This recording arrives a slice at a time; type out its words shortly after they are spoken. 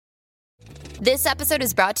This episode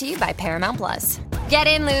is brought to you by Paramount Plus. Get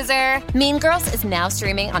in, loser! Mean Girls is now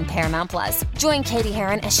streaming on Paramount Plus. Join Katie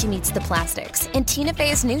Heron as she meets the plastics in Tina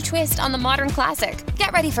Fey's new twist on the modern classic.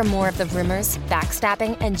 Get ready for more of the rumors,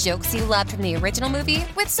 backstabbing, and jokes you loved from the original movie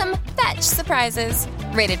with some fetch surprises.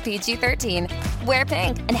 Rated PG-13. Wear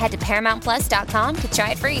pink and head to ParamountPlus.com to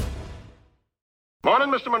try it free. Morning,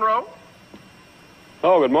 Mr. Monroe.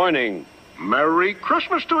 Oh, good morning. Merry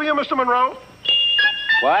Christmas to you, Mr. Monroe.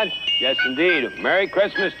 What? Yes, indeed. Merry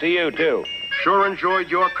Christmas to you, too. Sure enjoyed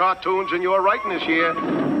your cartoons and your writing this year.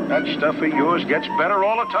 That stuff of yours gets better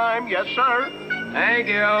all the time. Yes, sir. Thank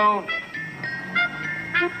you.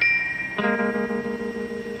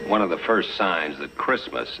 One of the first signs that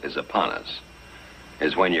Christmas is upon us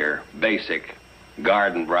is when your basic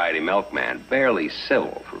garden variety milkman, barely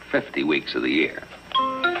civil for 50 weeks of the year,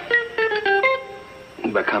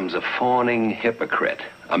 becomes a fawning hypocrite,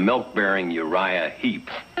 a milk-bearing Uriah Heep,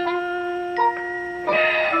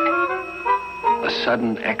 a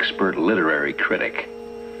sudden expert literary critic,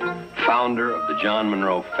 founder of the John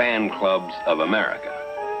Monroe Fan Clubs of America.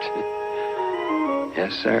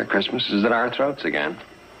 Yes, sir, Christmas is at our throats again.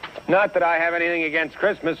 Not that I have anything against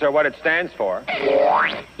Christmas or what it stands for.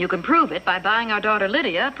 You can prove it by buying our daughter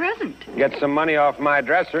Lydia a present. Get some money off my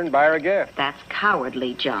dresser and buy her a gift. That's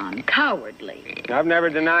cowardly, John. Cowardly. I've never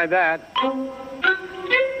denied that.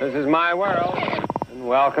 This is my world, and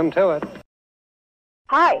welcome to it.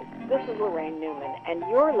 Hi, this is Lorraine Newman, and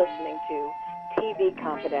you're listening to TV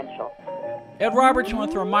Confidential. Ed Robertson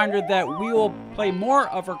with a reminder that we will play more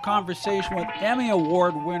of our conversation with Emmy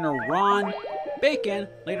Award winner Ron Bacon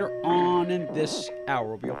later on in this hour.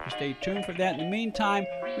 We'll be able to stay tuned for that. In the meantime,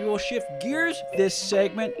 we will shift gears this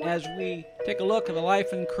segment as we take a look at the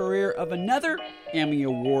life and career of another Emmy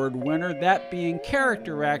Award winner, that being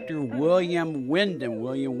character actor William Wyndham.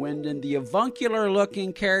 William Wyndham, the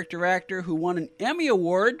avuncular-looking character actor who won an Emmy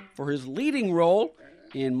Award for his leading role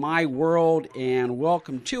in My World and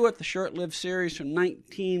Welcome to It, the short-lived series from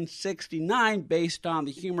 1969 based on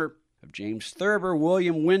the humor of James Thurber.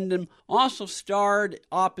 William Wyndham also starred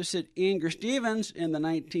opposite Inger Stevens in the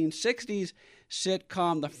 1960s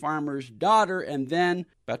sitcom The Farmer's Daughter, and then,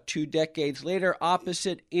 about 2 decades later,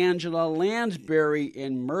 opposite Angela Lansbury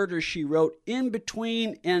in Murder, She Wrote. In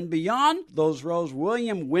between and beyond those roles,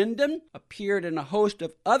 William Wyndham appeared in a host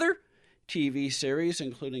of other TV series,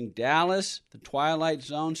 including Dallas, The Twilight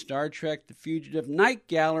Zone, Star Trek, The Fugitive, Night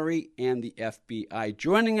Gallery, and The FBI.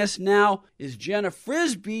 Joining us now is Jenna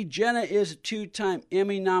Frisby. Jenna is a 2-time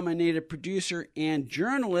Emmy-nominated producer and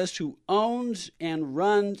journalist who owns and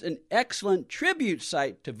runs an excellent tribute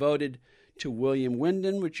site devoted to William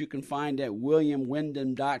Wyndham, which you can find at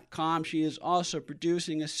williamwyndham.com. She is also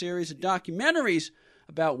producing a series of documentaries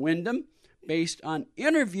about Wyndham, based on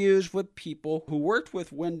interviews with people who worked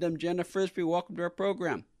with Wyndham. Jenna Frisby, welcome to our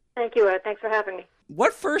program. Thank you, Ed. Thanks for having me.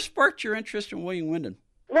 What first sparked your interest in William Wyndham?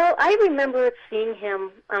 Well, I remember seeing him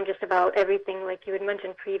on just about everything, like you had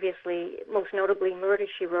mentioned previously, most notably Murder,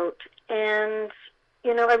 She Wrote. And,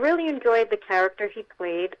 you know, I really enjoyed the character he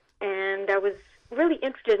played, and I was really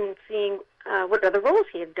interested in seeing what other roles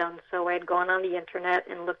he had done. So I had gone on the internet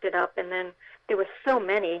and looked it up, and then there were so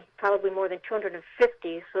many, probably more than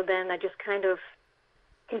 250, so then I just kind of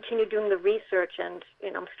continued doing the research, and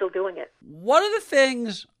I'm still doing it. One of the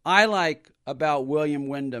things I like about William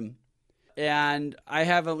Wyndham, and I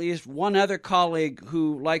have at least one other colleague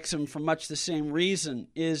who likes him for much the same reason,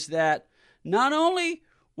 is that not only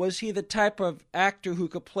was he the type of actor who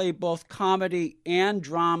could play both comedy and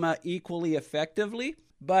drama equally effectively,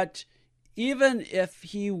 but even if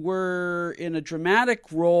he were in a dramatic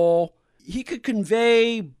role, he could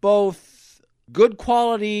convey both good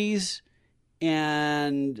qualities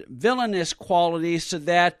and villainous qualities, so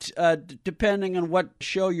that depending on what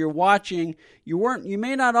show you're watching, you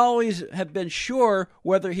may not always have been sure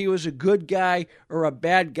whether he was a good guy or a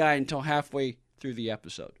bad guy until halfway through the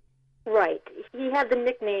episode. Right. He had the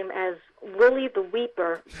nickname as Willie the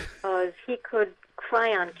Weeper because he could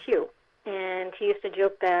cry on cue. And he used to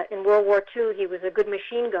joke that in World War II he was a good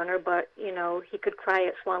machine gunner, but, he could cry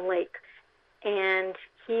at Swan Lake. And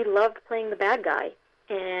he loved playing the bad guy.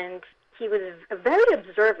 And he was very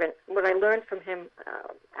observant. What I learned from him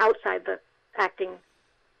outside the acting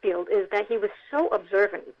field is that he was so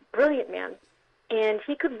observant, brilliant man. And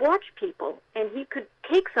he could watch people, and he could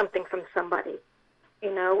take something from somebody,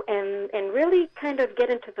 and really kind of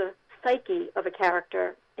get into the psyche of a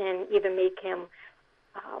character and either make him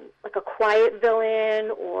like a quiet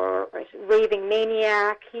villain or a raving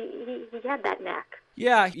maniac. He had that knack.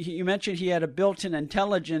 Yeah, you mentioned he had a built-in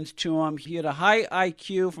intelligence to him. He had a high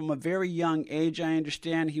IQ from a very young age, I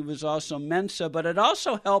understand. He was also Mensa, but it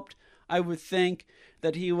also helped, I would think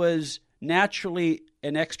that he was naturally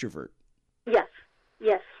an extrovert. Yes.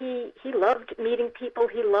 He loved meeting people.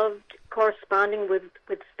 He loved corresponding with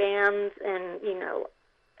fans and,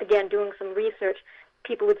 again, doing some research.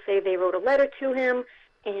 People would say they wrote a letter to him,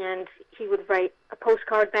 and he would write a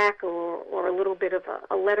postcard back or a little bit of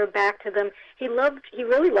a letter back to them. He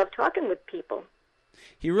really loved talking with people.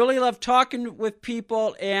 He really loved talking with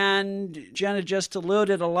people, and Jenna just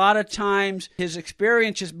alluded, a lot of times his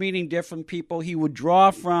experiences meeting different people he would draw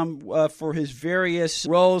from for his various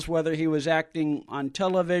roles, whether he was acting on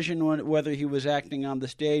television, whether he was acting on the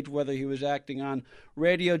stage, whether he was acting on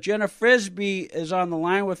radio. Jenna Frisby is on the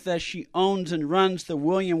line with us. She owns and runs the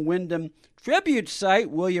William Wyndham tribute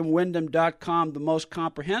site, WilliamWyndham.com, the most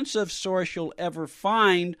comprehensive source you'll ever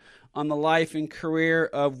find on the life and career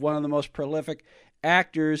of one of the most prolific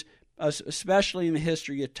actors, especially in the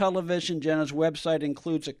history of television. Jenna's website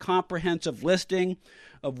includes a comprehensive listing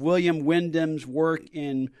of William Wyndham's work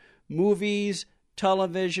in movies,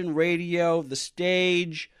 television, radio, the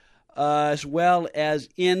stage, as well as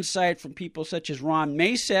insight from people such as Ron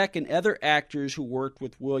Macek and other actors who worked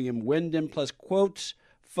with William Wyndham, plus quotes,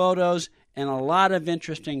 photos, and a lot of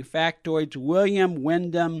interesting factoids.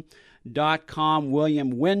 WilliamWyndham.com,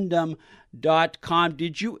 WilliamWyndham.com.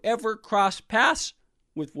 Did you ever cross paths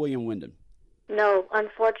with William Wyndham? No,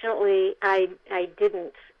 unfortunately, I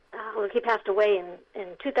didn't. He passed away in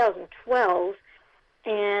 2012,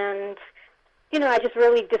 and, I just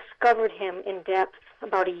really discovered him in depth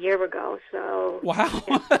about a year ago. So, wow.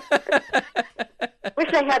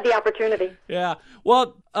 Wish I had the opportunity. Yeah.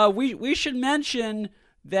 Well, we should mention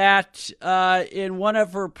that in one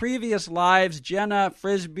of her previous lives, Jenna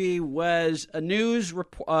Frisby was a news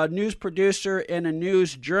producer and a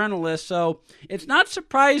news journalist. So it's not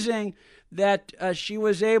surprising that she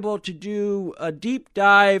was able to do a deep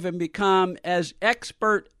dive and become as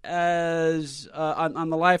expert as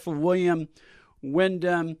on the life of William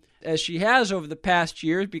Wyndham as she has over the past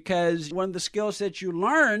years, because one of the skills that you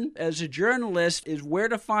learn as a journalist is where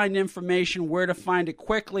to find information, where to find it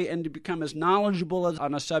quickly, and to become as knowledgeable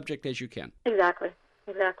on a subject as you can. Exactly.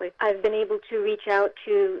 I've been able to reach out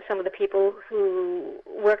to some of the people who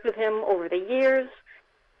worked with him over the years,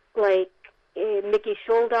 like Mickey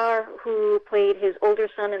Sholdar, who played his older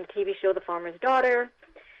son in the TV show The Farmer's Daughter.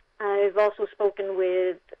 I've also spoken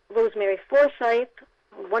with Rosemary Forsythe,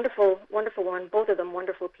 wonderful one, both of them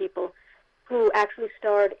wonderful people, who actually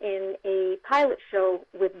starred in a pilot show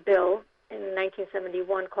with Bill in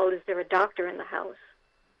 1971 called Is There a Doctor in the House?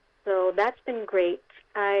 So that's been great.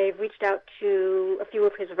 I've reached out to a few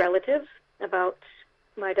of his relatives about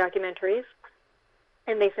my documentaries,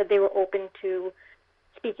 and they said they were open to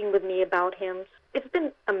speaking with me about him. It's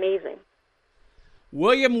been amazing.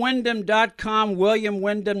 WilliamWyndham.com,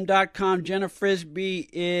 WilliamWyndham.com. Jenna Frisby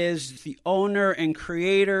is the owner and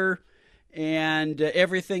creator and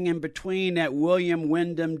everything in between at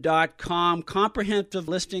WilliamWyndham.com. Comprehensive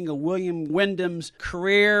listing of William Wyndham's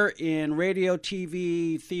career in radio,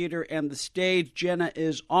 TV, theater, and the stage. Jenna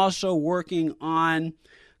is also working on a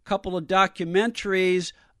couple of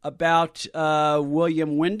documentaries about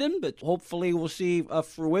William Wyndham, but hopefully we'll see a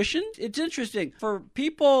fruition. It's interesting. For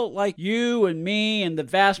people like you and me and the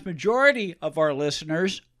vast majority of our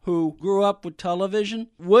listeners who grew up with television,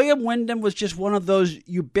 William Wyndham was just one of those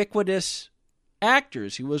ubiquitous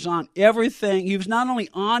actors. He was on everything. He was not only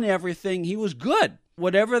on everything, he was good.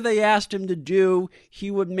 Whatever they asked him to do, he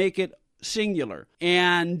would make it singular.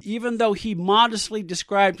 And even though he modestly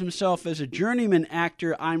described himself as a journeyman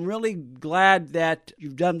actor, I'm really glad that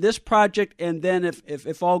you've done this project, and then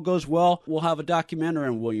if all goes well, we'll have a documentary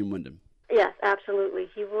on William Wyndham. Yes, absolutely.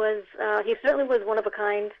 He certainly was one of a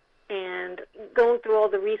kind, and going through all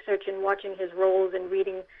the research and watching his roles and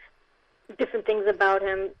reading different things about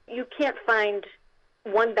him, you can't find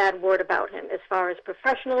one bad word about him as far as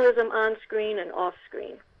professionalism on screen and off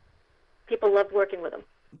screen. People loved working with him.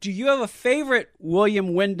 Do you have a favorite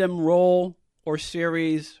William Wyndham role or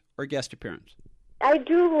series or guest appearance? I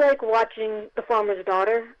do like watching The Farmer's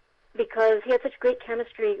Daughter because he had such great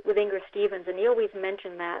chemistry with Ingrid Stevens, and he always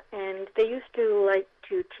mentioned that. And they used to like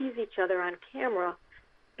to tease each other on camera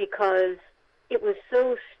because it was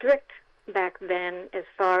so strict back then as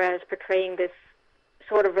far as portraying this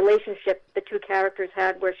sort of relationship the two characters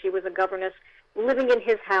had, where she was a governess living in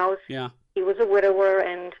his house. Yeah. He was a widower,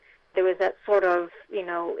 and there was that sort of,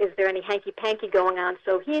 is there any hanky-panky going on?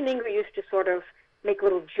 So he and Ingrid used to sort of make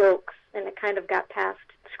little jokes, and it kind of got past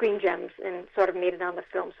Screen Gems and sort of made it on the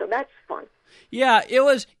film. So that's fun. Yeah, it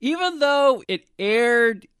was, even though it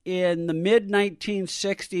aired in the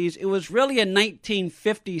mid-1960s, it was really a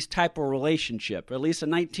 1950s type of relationship, or at least a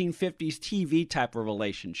 1950s TV type of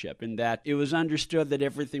relationship, in that it was understood that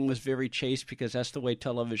everything was very chaste because that's the way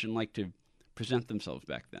television liked to present themselves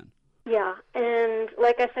back then. Yeah, and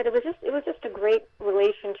like I said, it was just a great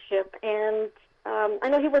relationship, and I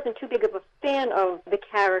know he wasn't too big of a fan of the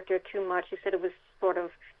character too much. He said it was sort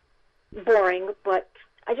of boring, but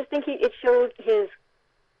I just think it showed his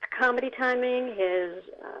comedy timing, his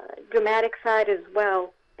dramatic side as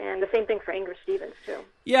well, and the same thing for Ingrid Stevens too.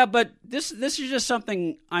 Yeah, but this is just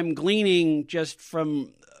something I'm gleaning just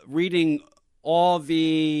from reading all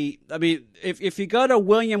the. I mean, if you go to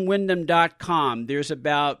WilliamWyndham.com,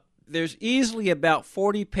 there's easily about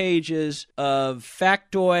 40 pages of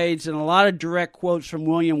factoids and a lot of direct quotes from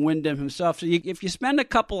William Wyndham himself. So if you spend a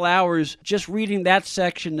couple hours just reading that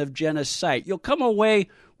section of Jenna's site, you'll come away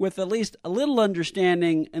with at least a little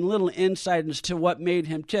understanding and a little insight as to what made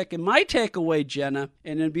him tick. And my takeaway, Jenna,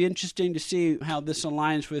 and it'd be interesting to see how this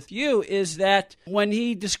aligns with you, is that when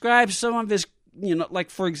he describes some of his, like,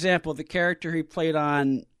 for example, the character he played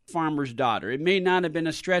on Farmer's Daughter, it may not have been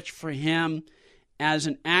a stretch for him as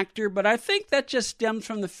an actor, but I think that just stems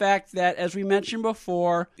from the fact that, as we mentioned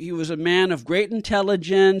before, he was a man of great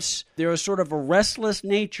intelligence. There was sort of a restless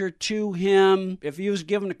nature to him. If he was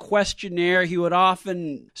given a questionnaire, he would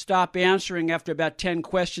often stop answering after about 10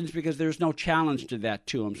 questions because there's no challenge to that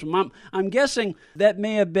to him. So I'm guessing that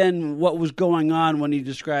may have been what was going on when he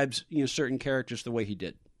describes certain characters the way he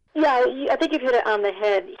did. Yeah, I think you've hit it on the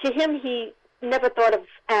head. To him, he never thought of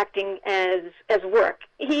acting as work.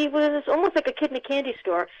 He was almost like a kid in a candy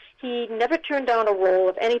store. He never turned down a role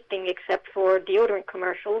of anything except for deodorant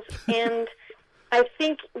commercials. And I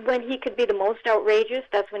think when he could be the most outrageous,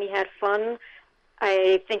 that's when he had fun.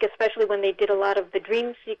 I think especially when they did a lot of the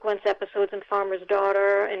dream sequence episodes in Farmer's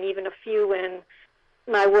Daughter, and even a few in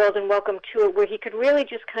My World and Welcome to It, where he could really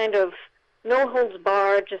just kind of no holds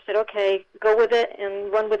barred, just said, okay, go with it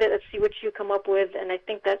and run with it. Let's see what you come up with. And I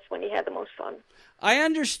think that's when he had the most fun. I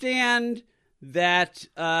understand that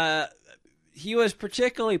he was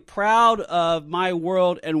particularly proud of My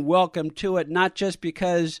World and Welcome to It, not just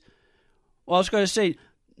because, well, I was going to say,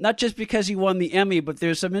 not just because he won the Emmy, but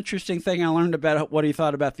there's some interesting thing I learned about what he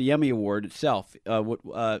thought about the Emmy Award itself.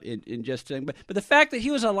 In just saying, but the fact that he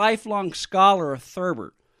was a lifelong scholar of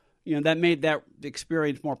Thurber, that made that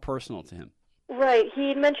experience more personal to him. Right.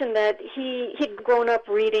 He mentioned that he'd grown up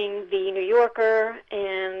reading the New Yorker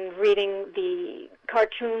and reading the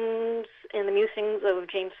cartoons and the musings of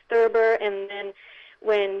James Thurber, and then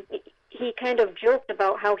when he kind of joked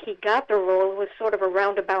about how he got the role, was sort of a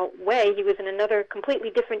roundabout way. He was in another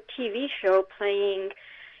completely different TV show playing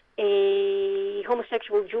a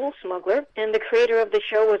homosexual jewel smuggler, and the creator of the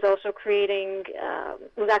show was also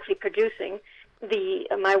was actually producing the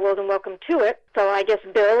My World and Welcome to It. So I guess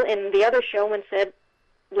Bill in the other show and said,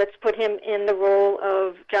 let's put him in the role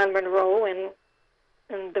of John Monroe, and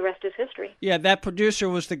the rest is history. Yeah, that producer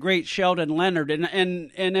was the great Sheldon Leonard.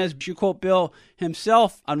 And as you quote Bill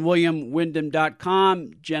himself on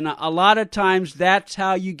WilliamWyndham.com, Jenna, a lot of times that's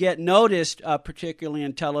how you get noticed, particularly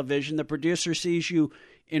in television. The producer sees you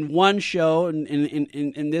in one show, and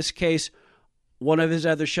in this case, one of his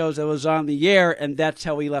other shows that was on the air, and that's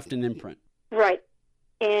how he left an imprint. Right.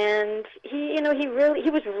 And he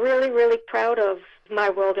was really, really proud of My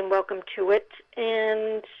World and Welcome to It.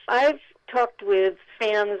 And I've talked with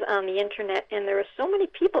fans on the internet, and there are so many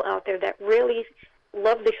people out there that really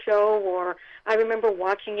love the show, or I remember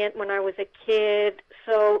watching it when I was a kid.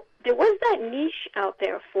 So there was that niche out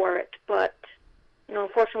there for it, but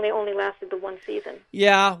unfortunately it only lasted the one season.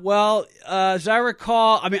 Yeah, well, as I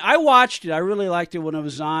recall, I watched it. I really liked it when it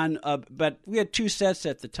was on, but we had two sets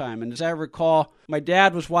at the time. And as I recall, my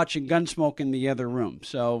dad was watching Gunsmoke in the other room.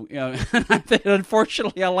 So,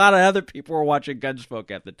 unfortunately, a lot of other people were watching Gunsmoke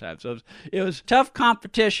at the time. So it was tough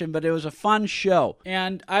competition, but it was a fun show.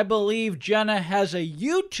 And I believe Jenna has a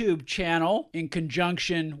YouTube channel in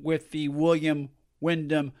conjunction with the William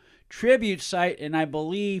Wyndham tribute site, and I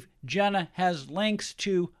believe Jenna has links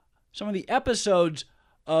to some of the episodes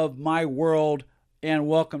of My World and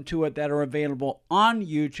Welcome to It that are available on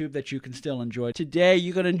YouTube that you can still enjoy. Today,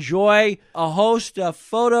 you can enjoy a host of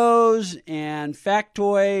photos and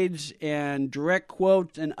factoids and direct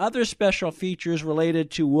quotes and other special features related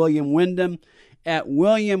to William Wyndham at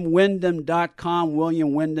WilliamWyndham.com,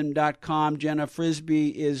 WilliamWyndham.com. Jenna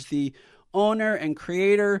Frisby is the owner and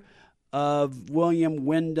creator of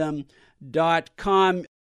WilliamWyndham.com.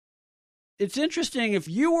 It's interesting, if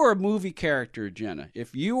you were a movie character, Jenna,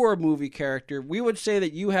 if you were a movie character, we would say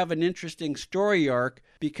that you have an interesting story arc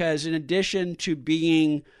because in addition to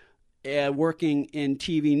being working in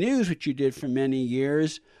TV news, which you did for many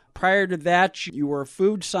years, prior to that, you were a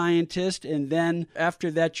food scientist, and then after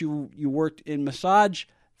that, you worked in massage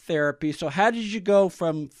therapy. So how did you go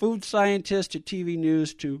from food scientist to TV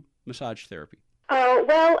news to massage therapy?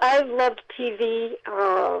 Well, I've loved TV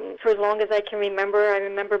for as long as I can remember. I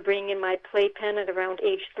remember bringing my playpen at around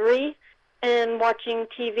age 3 and watching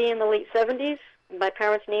TV in the late 70s. My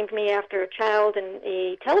parents named me after a child in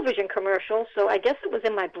a television commercial, so I guess it was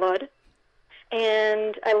in my blood.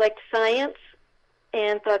 And I liked science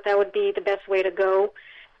and thought that would be the best way to go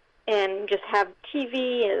and just have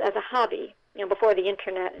TV as a hobby. You know, before the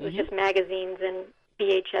internet, it was just magazines and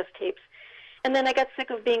VHS tapes. And then I got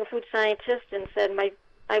sick of being a food scientist and said,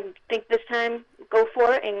 I think this time go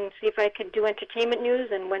for it and see if I could do entertainment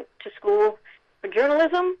news, and went to school for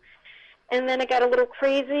journalism. And then it got a little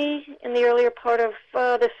crazy in the earlier part of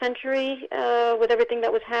the century with everything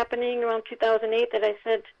that was happening around 2008 that I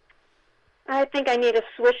said, I think I need a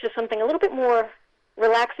switch to something a little bit more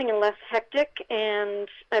relaxing and less hectic. And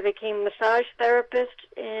I became a massage therapist,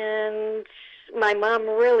 and my mom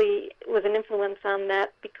really was an influence on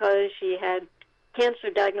that because she had cancer,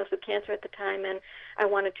 diagnosed with cancer at the time, and I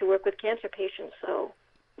wanted to work with cancer patients, so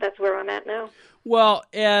that's where I'm at now. Well,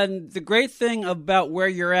 and the great thing about where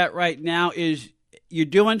you're at right now is you're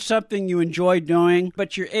doing something you enjoy doing,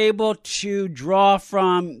 but you're able to draw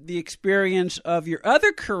from the experience of your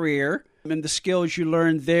other career and the skills you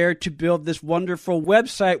learned there to build this wonderful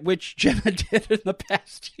website, which Jenna did in the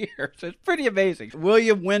past year. So it's pretty amazing.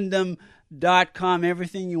 WilliamWyndham.com,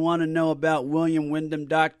 everything you want to know about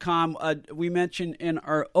WilliamWyndham.com. We mentioned in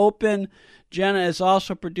our open, Jenna is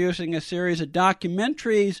also producing a series of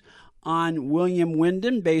documentaries on William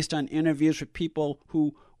Wyndham based on interviews with people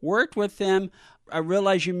who worked with him. I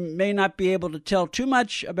realize you may not be able to tell too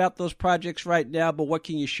much about those projects right now, but what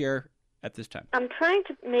can you share at this time? I'm trying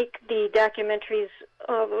to make the documentaries,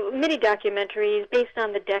 mini documentaries, based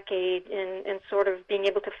on the decade and sort of being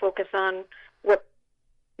able to focus on what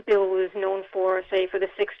Bill was known for, say, for the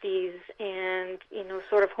 60s, and, you know,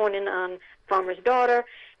 sort of hone in on Farmer's Daughter,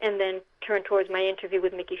 and then turn towards my interview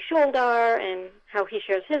with Mickey Sholdar and how he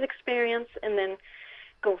shares his experience, and then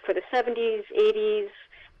go for the 70s, 80s,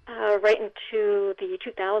 right into the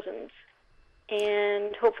 2000s,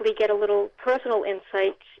 and hopefully get a little personal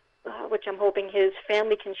insight, which I'm hoping his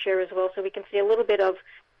family can share as well, so we can see a little bit of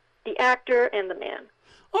the actor and the man.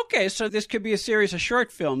 Okay, so this could be a series of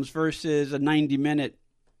short films versus a 90-minute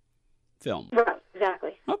film. Right,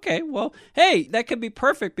 exactly. Okay, well, hey, that could be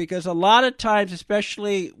perfect because a lot of times,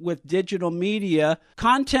 especially with digital media,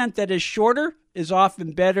 content that is shorter is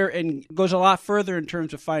often better and goes a lot further in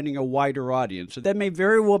terms of finding a wider audience. So that may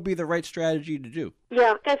very well be the right strategy to do.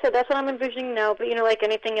 Yeah, like I said, that's what I'm envisioning now. But, you know, like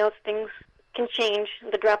anything else, things can change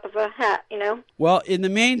at the drop of a hat, you know? Well, in the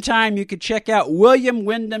meantime, you could check out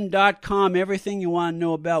WilliamWyndham.com, everything you want to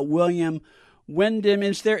know about William Wyndham.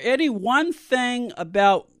 Is there any one thing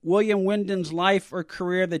about William Wyndham's life or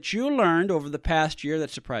career that you learned over the past year that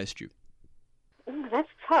surprised you? That's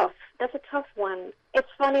tough. That's a tough one. It's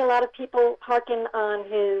funny, a lot of people harken on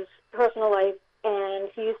his personal life, and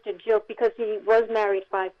he used to joke because he was married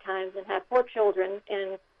 5 times and had 4 children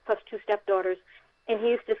and plus 2 stepdaughters, and he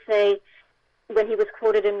used to say when he was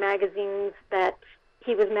quoted in magazines that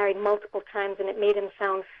he was married multiple times and it made him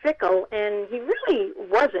sound fickle, and he really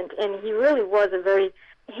wasn't, and he really was a very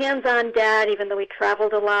hands-on dad, even though he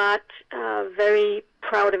traveled a lot, very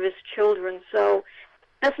proud of his children. So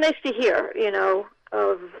that's nice to hear, you know,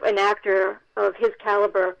 of an actor of his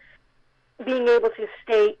caliber being able to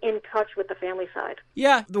stay in touch with the family side.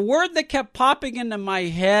 Yeah, the word that kept popping into my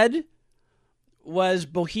head was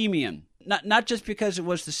bohemian. Not just because it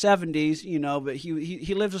was the 70s, you know, but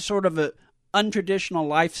he lives a sort of a untraditional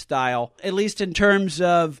lifestyle, at least in terms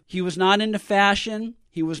of he was not into fashion,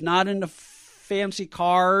 he was not into fancy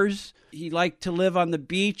cars, he liked to live on the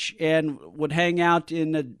beach and would hang out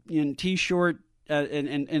in T-shirt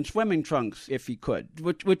and swimming trunks if he could,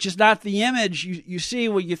 which is not the image you see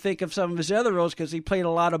when you think of some of his other roles, because he played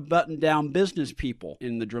a lot of button-down business people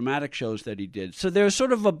in the dramatic shows that he did. So there's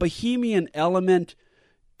sort of a bohemian element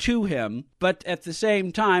to him, but at the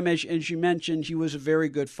same time, as you mentioned, he was a very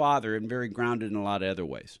good father and very grounded in a lot of other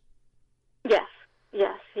ways. Yes.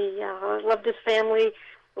 He loved his family,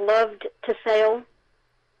 loved to sail,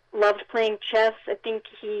 loved playing chess. I think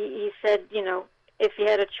he said, you know, if he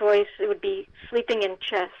had a choice, it would be sleeping in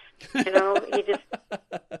chess. You know,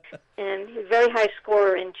 and he's a very high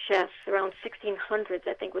scorer in chess, around 1600s,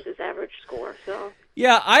 I think was his average score. So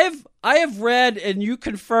yeah, I have read, and you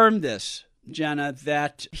confirmed this, Jenna,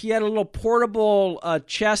 that he had a little portable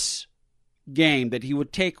chess game that he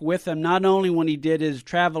would take with him, not only when he did his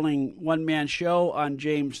traveling one-man show on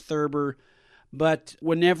James Thurber, but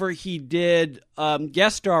whenever he did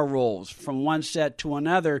guest star roles from one set to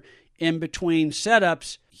another. In between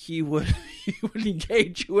setups, he would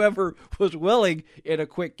engage whoever was willing in a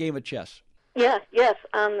quick game of chess. Yes.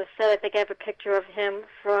 On the set, I think I have a picture of him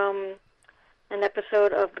from an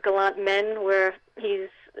episode of The Gallant Men where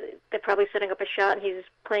they're probably setting up a shot and he's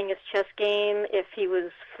playing his chess game. If he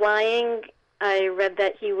was flying, I read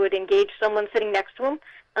that he would engage someone sitting next to him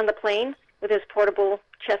on the plane with his portable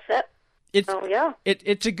chess set.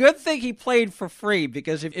 It's a good thing he played for free,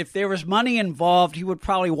 because if there was money involved, he would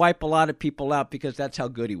probably wipe a lot of people out, because that's how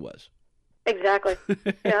good he was. Exactly.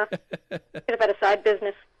 Yeah. Could have had a side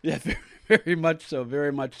business. Yeah, very much so,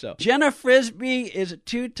 very much so. Jenna Frisby is a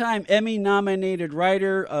 2-time Emmy-nominated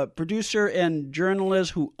writer, producer, and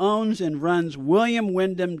journalist who owns and runs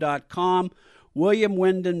WilliamWyndham.com.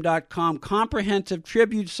 WilliamWyndham.com, comprehensive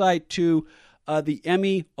tribute site to the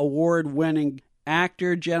Emmy Award-winning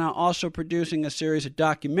actor. Jenna also producing a series of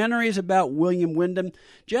documentaries about William Wyndham.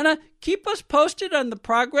 Jenna, keep us posted on the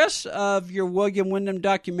progress of your William Wyndham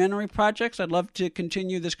documentary projects. I'd love to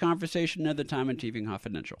continue this conversation another time on TV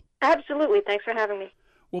Confidential. Absolutely. Thanks for having me.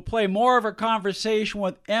 We'll play more of our conversation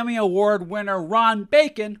with Emmy Award winner Ron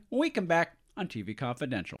Bacon when we come back on TV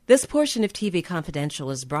Confidential. This portion of TV Confidential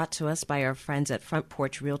is brought to us by our friends at Front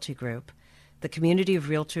Porch Realty Group, the community of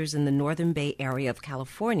realtors in the Northern Bay area of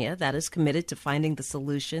California that is committed to finding the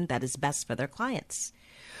solution that is best for their clients.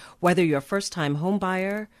 Whether you're a first-time home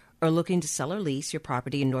buyer or looking to sell or lease your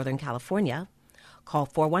property in Northern California, call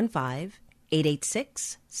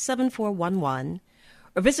 415-886-7411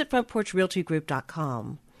 or visit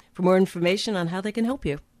frontporchrealtygroup.com for more information on how they can help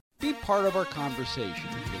you. Be part of our conversation.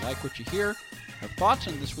 If you like what you hear, have thoughts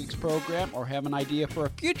on this week's program, or have an idea for a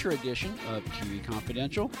future edition of TV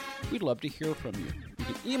Confidential, we'd love to hear from you. You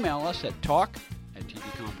can email us at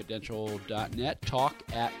talk@tvconfidential.net,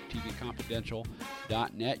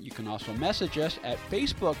 talk@tvconfidential.net. You can also message us at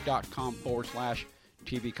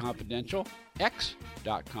facebook.com/TV Confidential,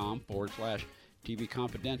 x.com/TV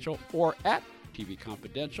Confidential, or at TV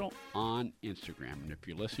Confidential on Instagram. And if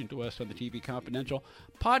you're listening to us on the TV Confidential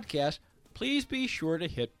podcast, please be sure to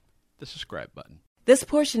hit the subscribe button. This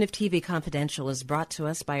portion of TV Confidential is brought to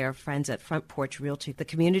us by our friends at Front Porch Realty, the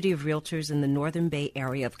community of realtors in the Northern Bay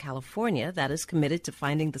area of California that is committed to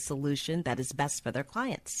finding the solution that is best for their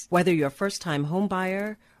clients. Whether you're a first-time home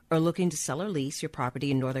buyer or looking to sell or lease your property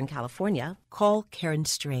in Northern California, call Karen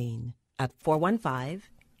Strain at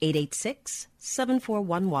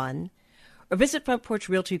 415-886-7411 or visit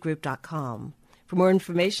frontporchrealtygroup.com for more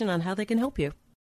information on how they can help you.